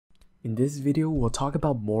In this video, we'll talk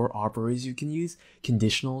about more operators you can use,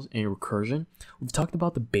 conditionals, and recursion. We've talked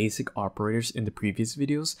about the basic operators in the previous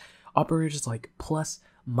videos, operators like plus,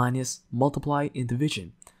 minus, multiply, and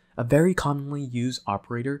division. A very commonly used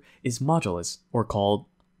operator is modulus, or called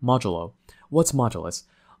modulo. What's modulus?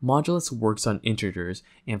 Modulus works on integers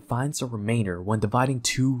and finds the remainder when dividing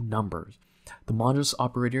two numbers. The modulus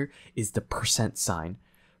operator is the percent sign.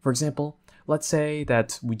 For example, let's say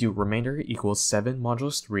that we do remainder equals 7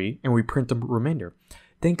 modulus 3 and we print the remainder.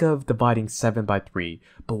 Think of dividing 7 by 3,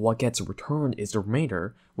 but what gets returned is the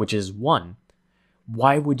remainder, which is 1.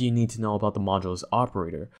 Why would you need to know about the modulus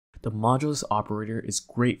operator? The modulus operator is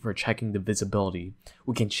great for checking divisibility.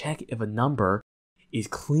 We can check if a number is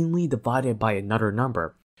cleanly divided by another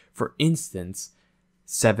number. For instance,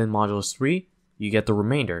 7 modulus 3, you get the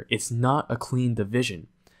remainder. It's not a clean division.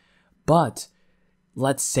 But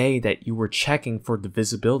let's say that you were checking for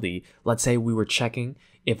divisibility. Let's say we were checking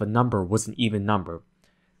if a number was an even number.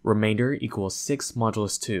 Remainder equals 6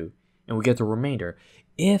 modulus 2, and we get the remainder.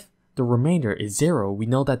 If the remainder is 0, we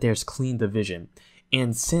know that there's clean division.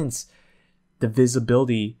 And since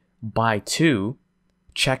divisibility by 2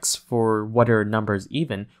 checks for whether a number is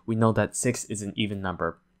even, we know that 6 is an even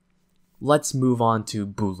number. Let's move on to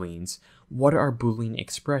Booleans. What are Boolean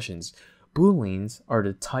expressions? Booleans are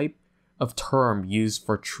the type of term used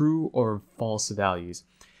for true or false values.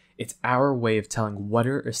 It's our way of telling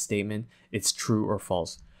whether a statement is true or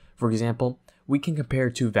false. For example, we can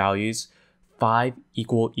compare two values, 5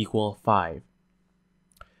 equal 5.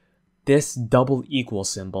 This double equal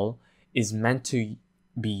symbol is meant to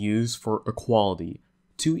be used for equality.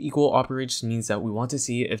 Two equal operators means that we want to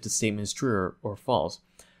see if the statement is true or false.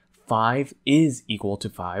 5 is equal to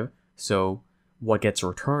 5, so what gets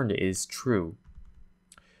returned is true.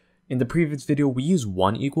 In the previous video, we used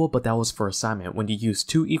 1 equal, but that was for assignment. When you use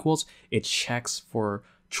 2 equals, it checks for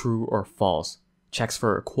true or false, checks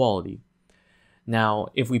for equality. Now,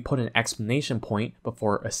 if we put an exclamation point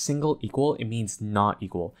before a single equal, it means not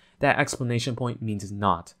equal. That exclamation point means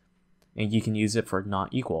not, and you can use it for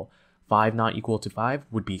not equal. 5 not equal to 5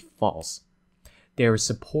 would be false. There is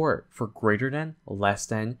support for greater than, less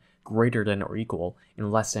than, greater than or equal,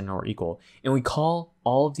 and less than or equal. And we call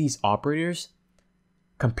all of these operators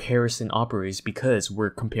comparison operators because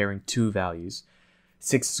we're comparing two values.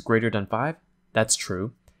 6 is greater than 5, that's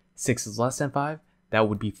true. 6 is less than 5, that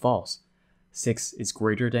would be false. 6 is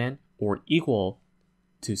greater than or equal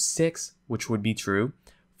to 6, which would be true.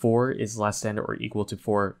 4 is less than or equal to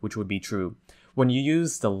 4, which would be true. When you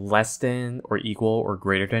use the less than or equal or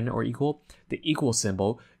greater than or equal, the equal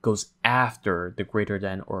symbol goes after the greater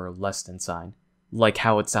than or less than sign. Like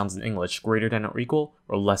how it sounds in English, greater than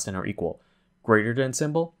or less than or equal. Greater than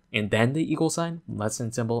symbol, and then the equal sign, less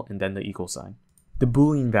than symbol, and then the equal sign. The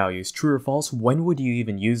Boolean values, true or false, when would you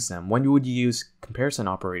even use them? When would you use comparison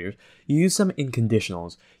operators? You use them in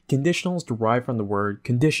conditionals. Conditionals derive from the word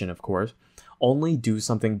condition, of course. Only do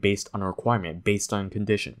something based on a requirement, based on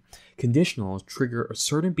condition. Conditionals trigger a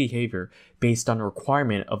certain behavior based on a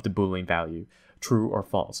requirement of the Boolean value, true or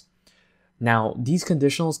false. Now, these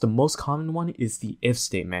conditionals, the most common one is the if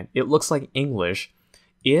statement. It looks like English.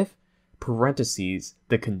 If parentheses,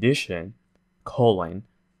 the condition, colon,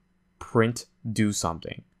 print, do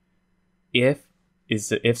something. If is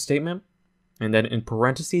the if statement, and then in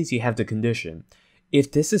parentheses, you have the condition. If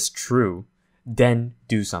this is true, then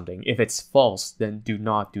do something. If it's false, then do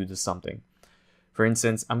not do the something. For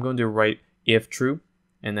instance, I'm going to write if true,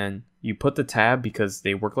 and then you put the tab because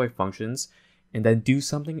they work like functions, and then do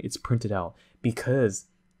something, it's printed out. Because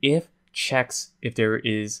if checks if there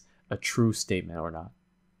is a true statement or not.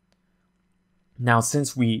 Now,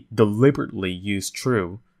 since we deliberately use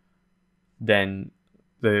true, then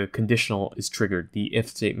the conditional is triggered. The if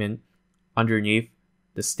statement underneath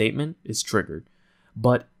the statement is triggered.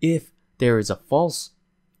 But if there is a false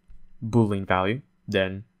Boolean value,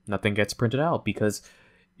 then nothing gets printed out because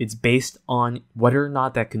it's based on whether or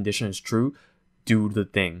not that condition is true. Do the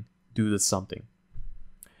thing, do the something.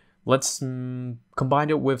 Let's combine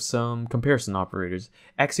it with some comparison operators.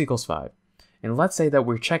 X equals 5. And let's say that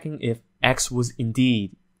we're checking if x was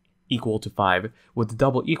indeed equal to 5 with the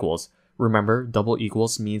double equals. Remember, double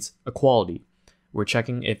equals means equality. We're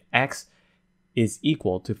checking if x is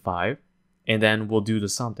equal to 5, and then we'll do the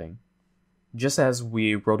something. Just as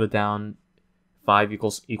we wrote it down, 5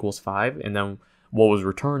 equals 5, and then what was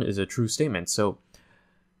returned is a true statement. So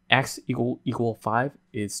x equal 5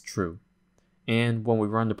 is true. And when we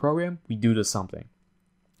run the program, we do the something.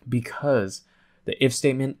 Because the if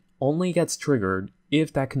statement only gets triggered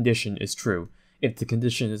if that condition is true. If the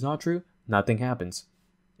condition is not true, nothing happens.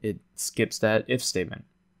 It skips that if statement.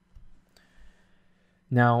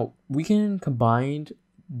 Now, we can combine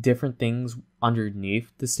different things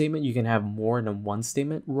underneath the statement. You can have more than one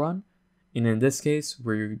statement run. And in this case,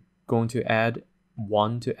 we're going to add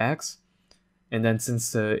 1 to x. And then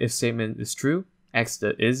since the if statement is true, x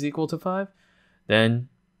is equal to 5, then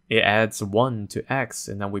it adds 1 to x.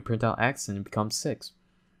 And then we print out x and it becomes 6.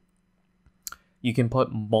 You can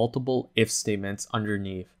put multiple if statements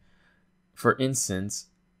underneath. For instance,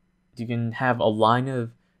 you can have a line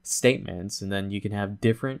of statements and then you can have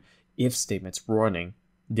different if statements running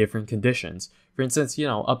different conditions. For instance,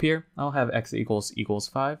 up here I'll have x equals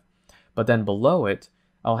 5, but then below it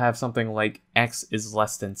I'll have something like x is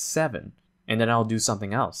less than 7, and then I'll do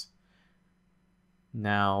something else.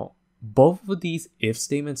 Now, both of these if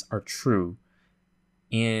statements are true,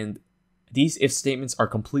 and these if statements are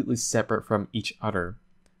completely separate from each other,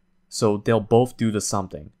 so they'll both do the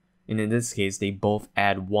something. And in this case, they both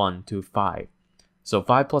add 1 to 5. So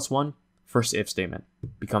 5 plus 1, first if statement,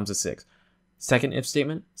 becomes a 6. Second if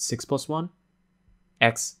statement, 6 plus 1,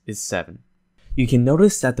 x is 7. You can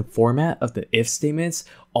notice that the format of the if statements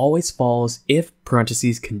always follows if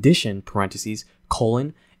parentheses condition parentheses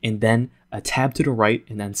colon and then a tab to the right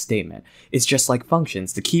and then statement. It's just like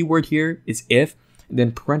functions. The key word here is if,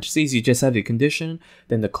 then parentheses, you just have the condition,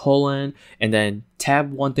 then the colon, and then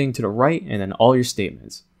tab one thing to the right, and then all your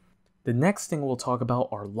statements. The next thing we'll talk about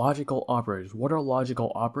are logical operators. What are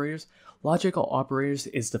logical operators? Logical operators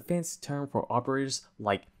is the fancy term for operators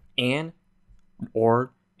like and,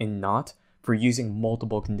 or, and not for using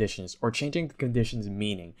multiple conditions or changing the condition's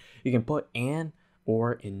meaning. You can put and,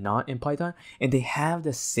 or, and not in Python, and they have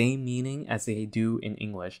the same meaning as they do in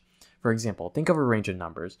English. For example, think of a range of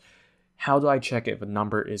numbers. How do I check if a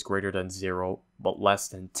number is greater than 0 but less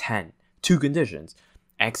than 10? Two conditions.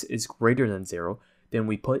 X is greater than 0, then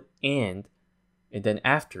we put and then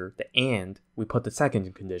after the and, we put the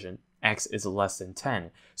second condition, x is less than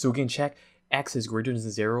 10. So we can check x is greater than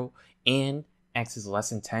 0 and x is less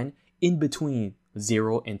than 10 in between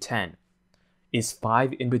 0 and 10. Is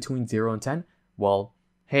 5 in between 0 and 10? Well,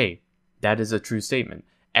 hey, that is a true statement.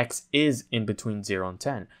 X is in between 0 and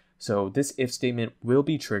 10. So this if statement will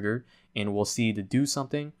be triggered and we'll see to do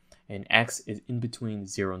something, and x is in between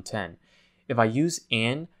 0 and 10. If I use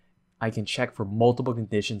and, I can check for multiple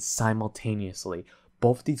conditions simultaneously.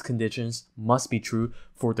 Both these conditions must be true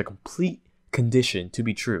for the complete condition to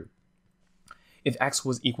be true. If x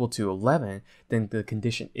was equal to 11, then the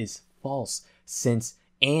condition is false, since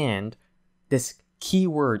and, this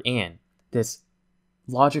keyword and, this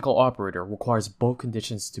logical operator requires both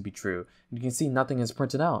conditions to be true. You can see nothing is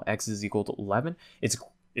printed out. X is equal to 11.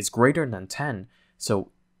 It's greater than 10, so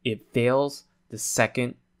it fails the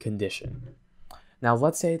second condition. Now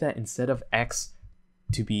let's say that instead of x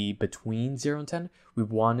to be between 0 and 10, we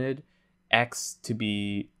wanted x to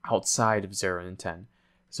be outside of 0 and 10.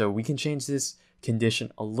 So we can change this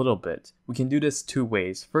condition a little bit. We can do this two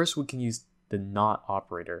ways. First, we can use the not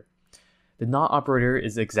operator. The not operator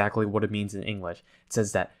is exactly what it means in English. It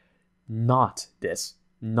says that not this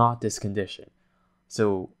condition.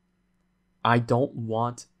 So I don't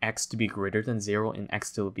want x to be greater than 0 and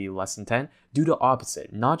x to be less than 10. Do the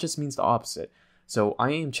opposite. Not just means the opposite. So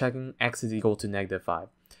I am checking x is equal to -5.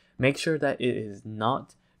 Make sure that it is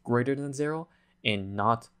not greater than 0 and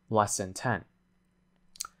not less than 10.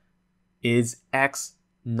 Is x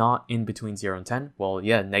not in between 0 and 10? Well,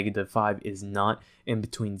 yeah, -5 is not in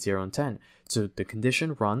between 0 and 10. So the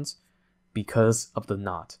condition runs because of the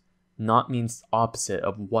not. Not means opposite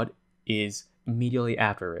of what is immediately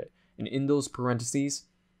after it. And in those parentheses,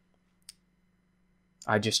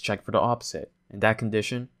 I just check for the opposite. And that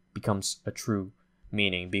condition becomes a true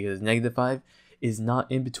meaning because -5 is not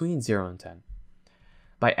in between 0 and 10.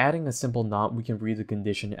 By adding a simple not, we can read the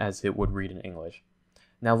condition as it would read in English.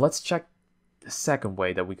 Now let's check the second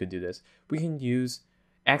way that we could do this. We can use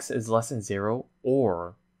x is less than 0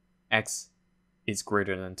 or x is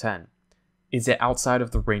greater than 10. Is it outside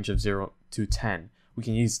of the range of 0 to 10? We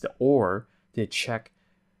can use the or to check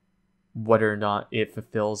whether or not it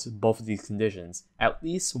fulfills both of these conditions. At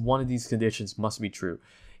least one of these conditions must be true.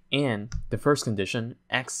 And the first condition,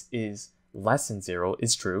 x is less than 0,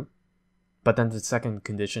 is true. But then the second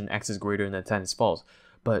condition, x is greater than 10, is false.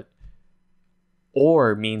 But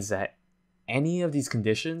or means that any of these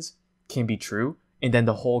conditions can be true, and then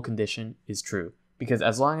the whole condition is true. Because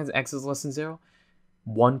as long as x is less than 0,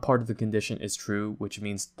 one part of the condition is true, which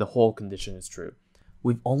means the whole condition is true.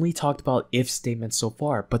 We've only talked about if statements so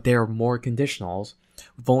far, but there are more conditionals.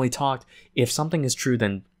 We've only talked if something is true,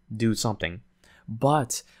 then do something.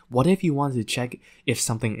 But what if you wanted to check if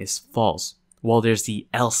something is false? Well, there's the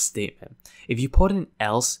else statement. If you put an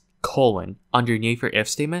else colon underneath your if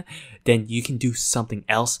statement, then you can do something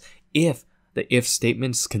else if the if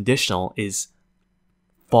statement's conditional is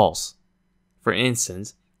false. For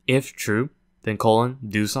instance, if true, then colon,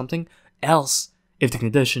 do something, else, if the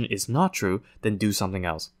condition is not true, then do something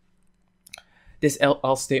else. This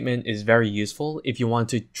else statement is very useful if you want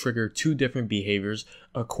to trigger two different behaviors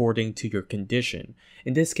according to your condition.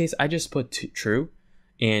 In this case, I just put true,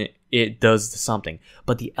 and it does something.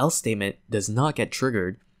 But the else statement does not get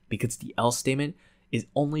triggered because the else statement is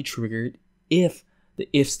only triggered if the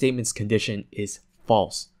if statement's condition is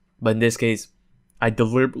false. But in this case, I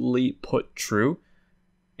deliberately put true,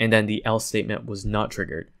 and then the else statement was not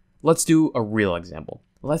triggered. Let's do a real example.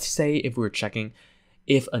 Let's say if we're checking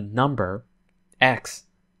if a number x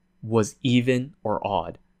was even or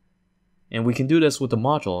odd. And we can do this with the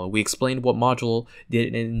module. We explained what module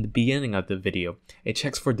did in the beginning of the video. It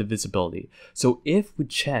checks for divisibility. So if we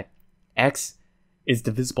check x is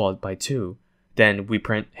divisible by 2, then we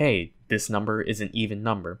print, hey, this number is an even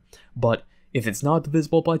number. But if it's not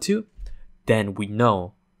divisible by 2, then we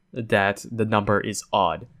know that the number is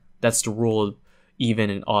odd. That's the rule of even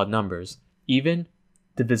and odd numbers. Even,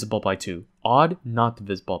 divisible by 2. Odd, not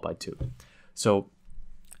divisible by 2. So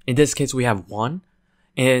in this case, we have 1.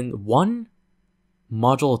 And 1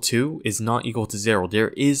 modulo 2 is not equal to 0. There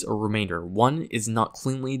is a remainder. 1 is not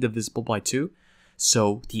cleanly divisible by 2.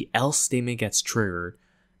 So the else statement gets triggered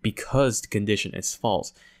because the condition is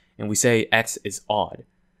false. And we say x is odd.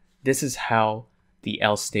 This is how the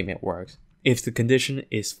else statement works. If the condition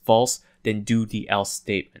is false, then do the else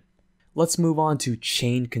statement. Let's move on to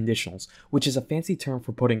chain conditionals, which is a fancy term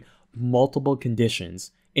for putting multiple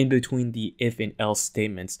conditions in between the if and else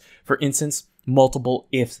statements. For instance, multiple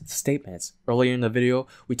if statements. Earlier in the video,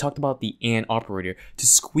 we talked about the AND operator to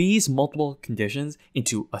squeeze multiple conditions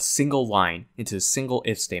into a single line, into a single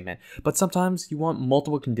if statement. But sometimes you want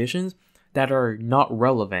multiple conditions that are not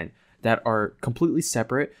relevant, that are completely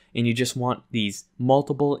separate, and you just want these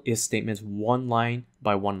multiple if statements one line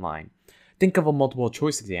by one line. Think of a multiple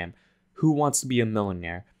choice exam. Who wants to be a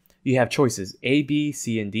millionaire? You have choices A, B,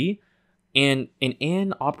 C, and D, and an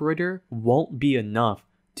AND operator won't be enough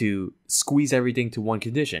to squeeze everything to one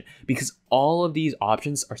condition because all of these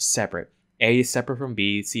options are separate. A is separate from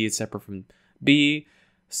B, C is separate from B,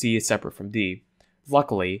 C is separate from D.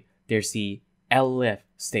 Luckily, there's the elif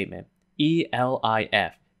statement,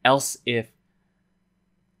 E-L-I-F, else if.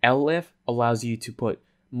 Elif allows you to put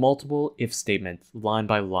multiple if statements line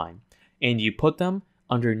by line, and you put them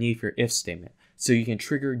underneath your if statement, so you can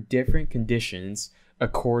trigger different conditions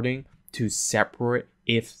according to separate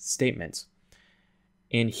if statements.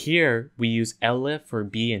 And here we use elif for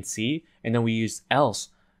B and C, and then we use else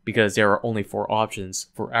because there are only 4 options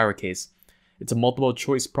for our case. It's a multiple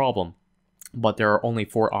choice problem, but there are only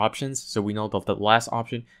 4 options, so we know that the last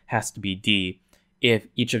option has to be D if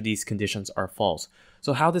each of these conditions are false.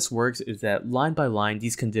 So how this works is that line by line,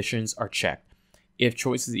 these conditions are checked. If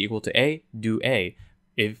choice is equal to A, do A.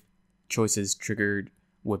 If choice is triggered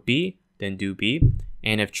with B, then do B.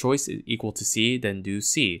 And if choice is equal to C, then do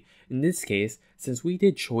C. In this case, since we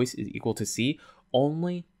did choice is equal to C,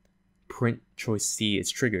 only print choice C is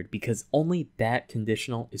triggered because only that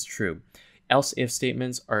conditional is true. Else if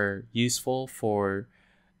statements are useful for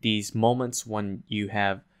these moments when you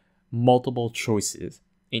have multiple choices,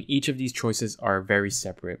 and each of these choices are very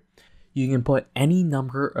separate. You can put any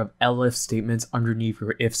number of elif statements underneath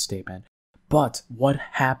your if statement. But what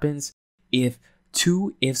happens if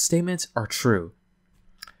 2 if statements are true?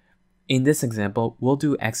 In this example, we'll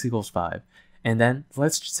do x equals 5. And then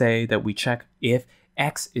let's say that we check if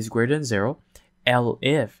x is greater than 0,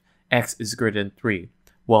 elif x is greater than 3.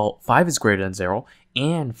 Well, 5 is greater than 0,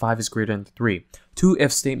 and 5 is greater than 3. 2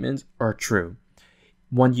 if statements are true.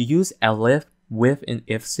 When you use elif with an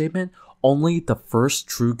if statement, only the first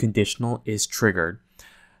true conditional is triggered.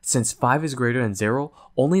 Since 5 is greater than 0,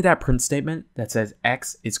 only that print statement that says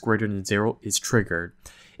x is greater than 0 is triggered.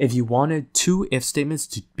 If you wanted 2 if statements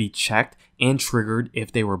to be checked and triggered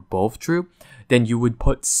if they were both true, then you would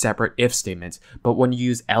put separate if statements. But when you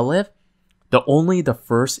use elif, only the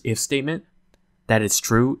first if statement that is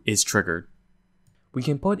true is triggered. We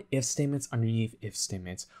can put if statements underneath if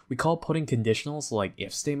statements. We call putting conditionals like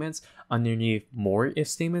if statements underneath more if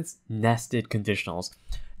statements nested conditionals.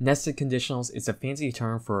 Nested conditionals is a fancy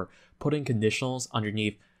term for putting conditionals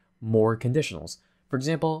underneath more conditionals. For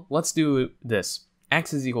example, let's do this.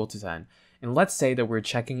 X is equal to 10. And let's say that we're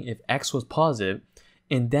checking if x was positive,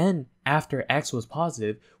 and then after x was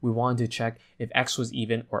positive, we wanted to check if x was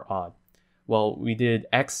even or odd. Well, we did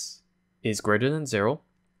x is greater than 0.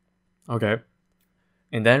 Okay.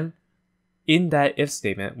 And then in that if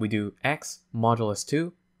statement, we do x modulus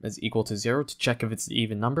 2 is equal to 0 to check if it's an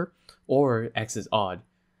even number, or x is odd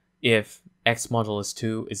if x modulus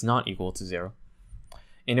 2 is not equal to 0.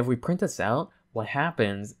 And if we print this out, what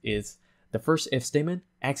happens is the first if statement,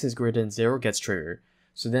 x is greater than 0, gets triggered.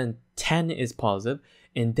 So then 10 is positive,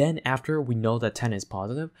 and then after we know that 10 is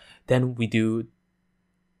positive, then we do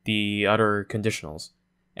the other conditionals.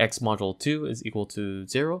 X modulo 2 is equal to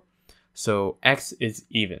 0, so x is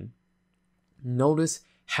even. Notice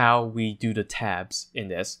how we do the tabs in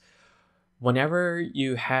this. Whenever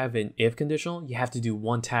you have an if conditional, you have to do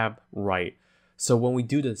one tab right. So when we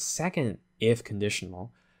do the second if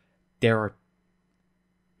conditional, there are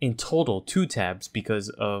in total 2 tabs because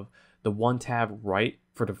of the one tab right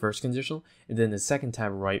for the first conditional and then the second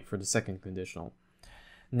tab right for the second conditional.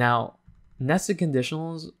 Now, nested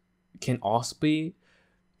conditionals can also be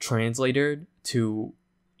translated to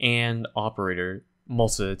AND operator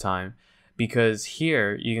most of the time, because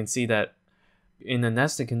here you can see that in the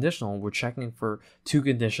nested conditional, we're checking for 2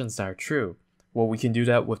 conditions that are true. Well, we can do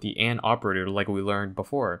that with the AND operator like we learned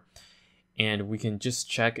before. And we can just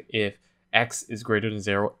check if x is greater than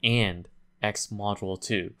 0 and x modulo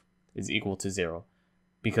 2 is equal to 0.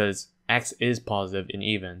 Because x is positive and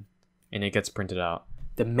even, and it gets printed out.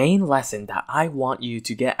 The main lesson that I want you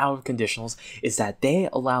to get out of conditionals is that they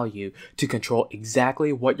allow you to control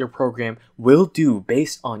exactly what your program will do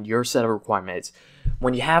based on your set of requirements.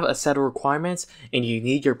 When you have a set of requirements and you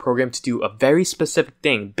need your program to do a very specific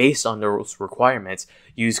thing based on those requirements,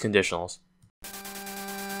 use conditionals.